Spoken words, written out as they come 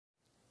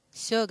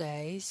So,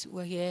 guys,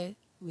 we're here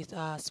with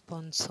our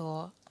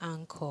sponsor,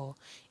 Anchor.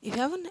 If you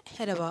haven't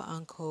heard about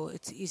Anchor,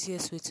 it's the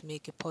easiest way to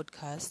make a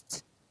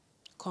podcast.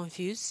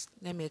 Confused?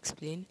 Let me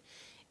explain.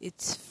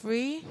 It's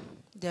free.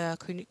 There are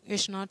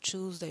creational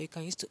tools that you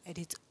can use to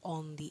edit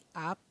on the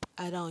app,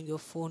 either on your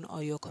phone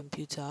or your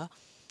computer.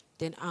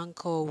 Then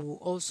Anchor will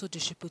also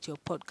distribute your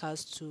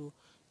podcast to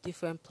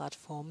different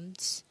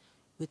platforms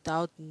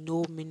without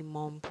no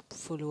minimum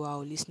follower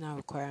or listener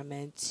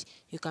requirements.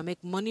 You can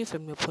make money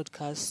from your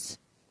podcast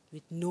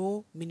with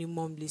no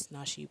minimum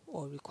listenership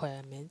or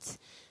requirements,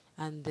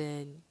 and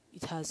then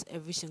it has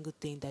every single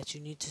thing that you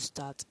need to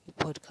start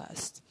a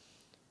podcast.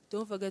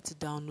 Don't forget to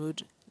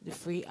download the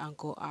free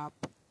Anchor app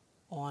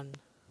on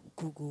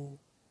Google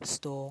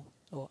Store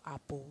or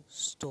Apple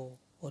Store,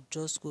 or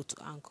just go to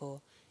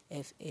Anchor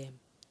FM.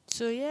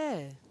 So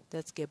yeah,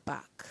 let's get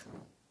back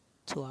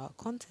to our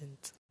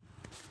content.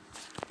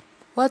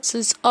 What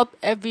is up,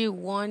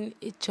 everyone?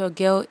 It's your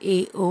girl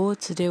AO.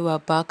 Today we're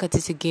back at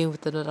it again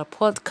with another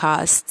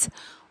podcast.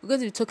 We're going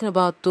to be talking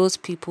about those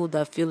people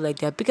that feel like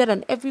they're bigger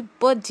than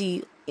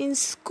everybody in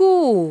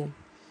school.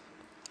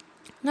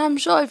 Now, I'm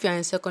sure if you're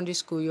in secondary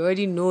school, you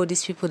already know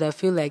these people that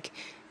feel like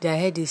their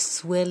head is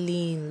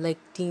swelling, like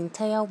the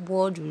entire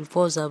world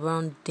revolves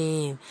around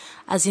them.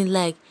 As in,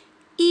 like,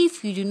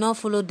 if you do not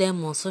follow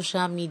them on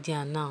social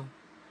media now,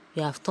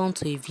 you have turned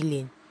to a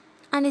villain.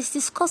 And it's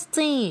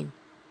disgusting.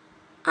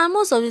 And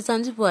most of the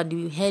time, people are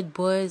the head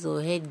boys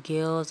or head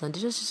girls, and they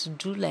just used to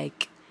do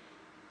like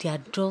they're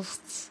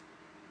just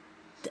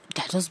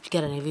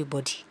bigger than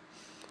everybody.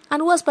 And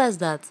the worst part is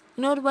that,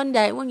 when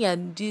you're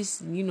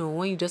this,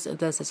 when you just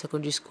enter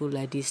secondary school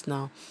like this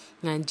now,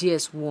 and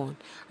GS1,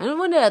 and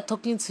when they are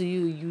talking to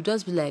you, you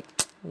just be like,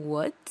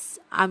 what?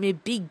 I'm a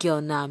big girl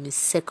now, I'm in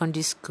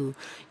secondary school.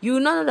 You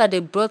know that they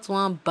brought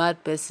one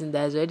bad person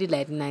that is already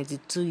like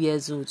 92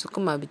 years old to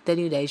come and be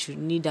telling you that you should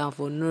kneel down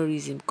for no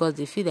reason, because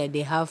they feel like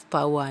they have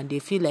power and they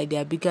feel like they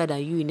are bigger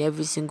than you in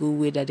every single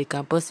way that they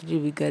can possibly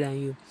be bigger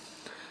than you.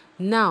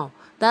 Now,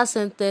 that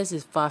sentence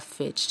is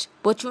far-fetched,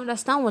 but you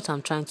understand what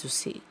I'm trying to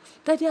say.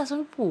 That there are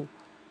some people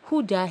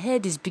who their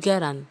head is bigger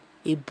than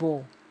a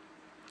ball,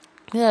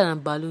 bigger than a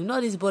balloon.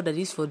 Not this ball that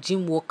is for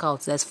gym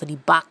workouts, that's for the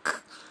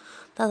back.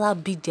 That's how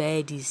big their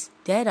head is.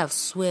 Their head have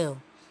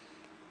swell.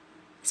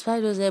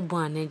 Especially those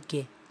airborne and head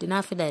gear. They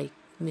now feel like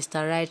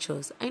Mr.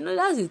 Righteous. I know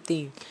that's the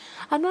thing.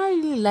 I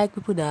don't really like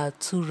people that are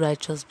too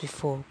righteous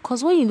before.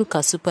 Because when you look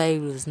at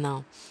superheroes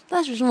now,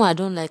 that's the reason why I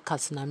don't like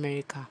Captain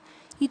America.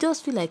 He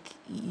does feel like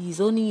it's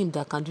only him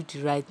that can do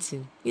the right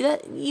thing.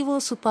 Even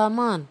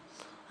Superman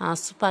and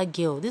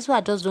Supergirl. This is why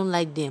I just don't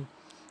like them.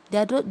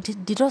 They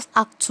just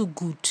act too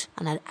good,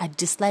 and I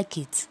dislike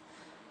it.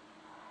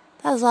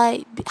 That's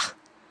why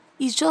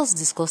it's just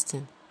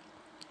disgusting.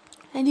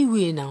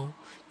 Anyway, now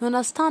you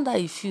understand how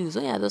it feels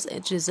when you're just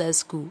entering high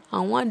school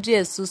and one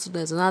GS2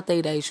 student will not tell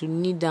you that you should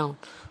kneel down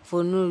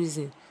for no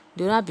reason.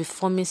 They will not be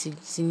forming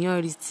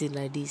seniority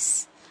like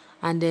this,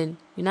 and then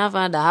you now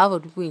find that half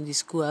of the people in the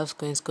school have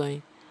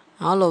scoring.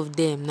 And all of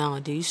them now,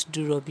 they used to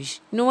do rubbish.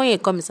 When you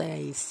come inside,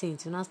 you're a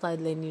saint. You now start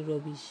learning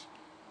rubbish.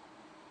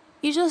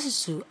 It just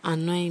used to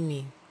annoy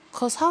me.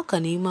 Because how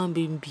can a human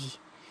being be?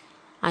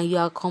 And you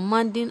are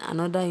commanding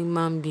another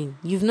human being.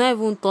 You've not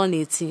even turned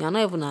 18. You're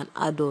not even an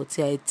adult.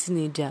 You're a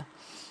teenager.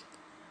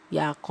 You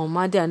are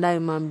commanding another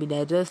human being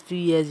that is just 3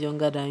 years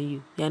younger than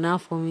you. You're now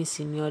forming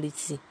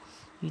seniority.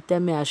 You tell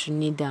me I should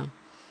kneel down.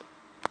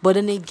 But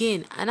then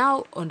again, I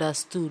now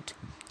understood.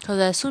 Because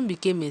I soon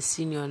became a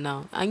senior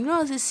now. And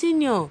I was a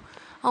senior.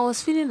 I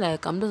was feeling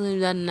like I'm just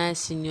that nice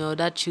senior,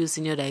 that chill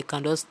senior that you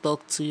can just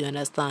talk to, you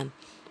understand?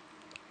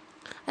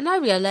 And I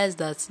realized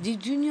that the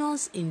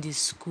juniors in the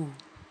school,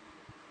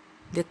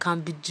 they can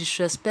be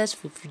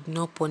disrespectful if you do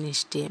not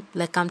punish them.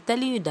 Like I'm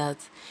telling you that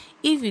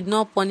if you do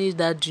not punish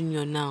that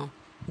junior now,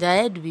 their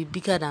head will be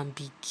bigger than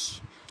big.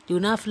 They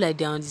will not feel like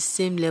they're on the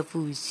same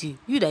level with you.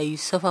 You that you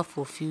suffer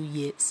for a few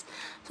years.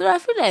 So I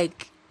feel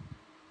like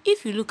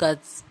if you look at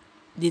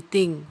the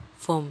thing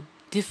from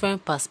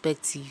different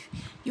perspective,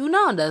 you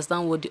now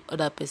understand what the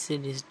other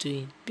person is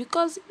doing.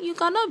 Because you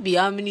cannot be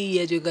how many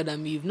years younger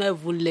than me, you've not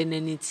even learned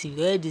anything,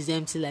 your head is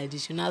empty like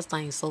this, you now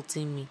start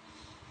insulting me.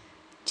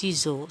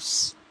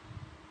 Jesus.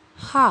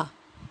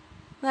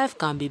 Life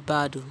can be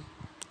bad though.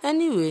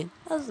 Anyway,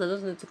 that's what I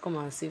just need to come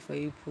and say for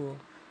you people.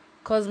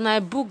 Because my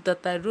book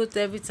that I wrote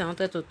everything I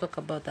wanted to talk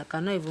about, I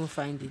cannot even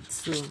find it.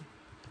 So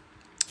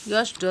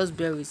you should just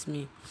bear with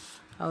me.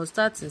 I will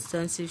start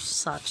intensive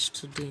search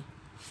today,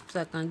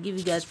 so I can give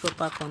you guys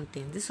proper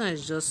content. This one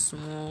is just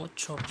small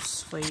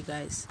chops for you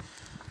guys.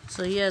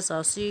 So yes,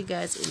 I'll see you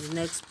guys in the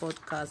next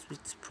podcast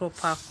with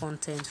proper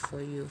content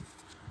for you.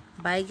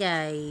 Bye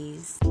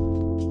guys.